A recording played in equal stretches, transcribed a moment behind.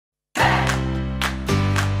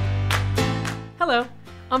Hello,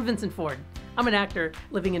 I'm Vincent Ford. I'm an actor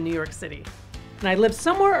living in New York City. And I live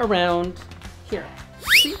somewhere around here.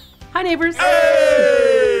 See? Hi, neighbors.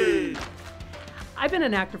 Hey! I've been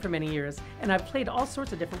an actor for many years, and I've played all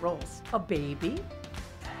sorts of different roles. A baby,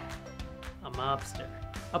 a mobster,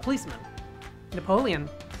 a policeman, Napoleon.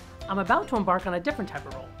 I'm about to embark on a different type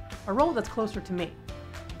of role, a role that's closer to me.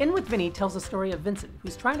 In with Vinny tells the story of Vincent,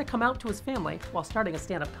 who's trying to come out to his family while starting a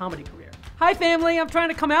stand-up comedy career. Hi family, I'm trying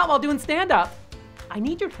to come out while doing stand-up. I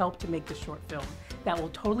need your help to make this short film that will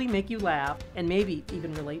totally make you laugh and maybe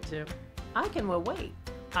even relate to. I can relate.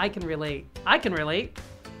 I can relate. I can relate.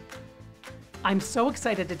 I'm so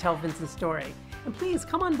excited to tell Vincent's story. And please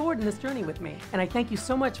come on board in this journey with me. And I thank you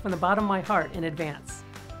so much from the bottom of my heart in advance.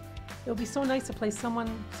 It'll be so nice to play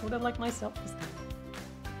someone sort of like myself this time.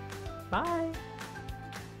 Bye.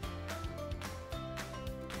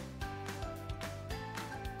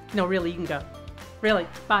 No, really, you can go. Really,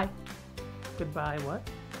 bye. Goodbye, what?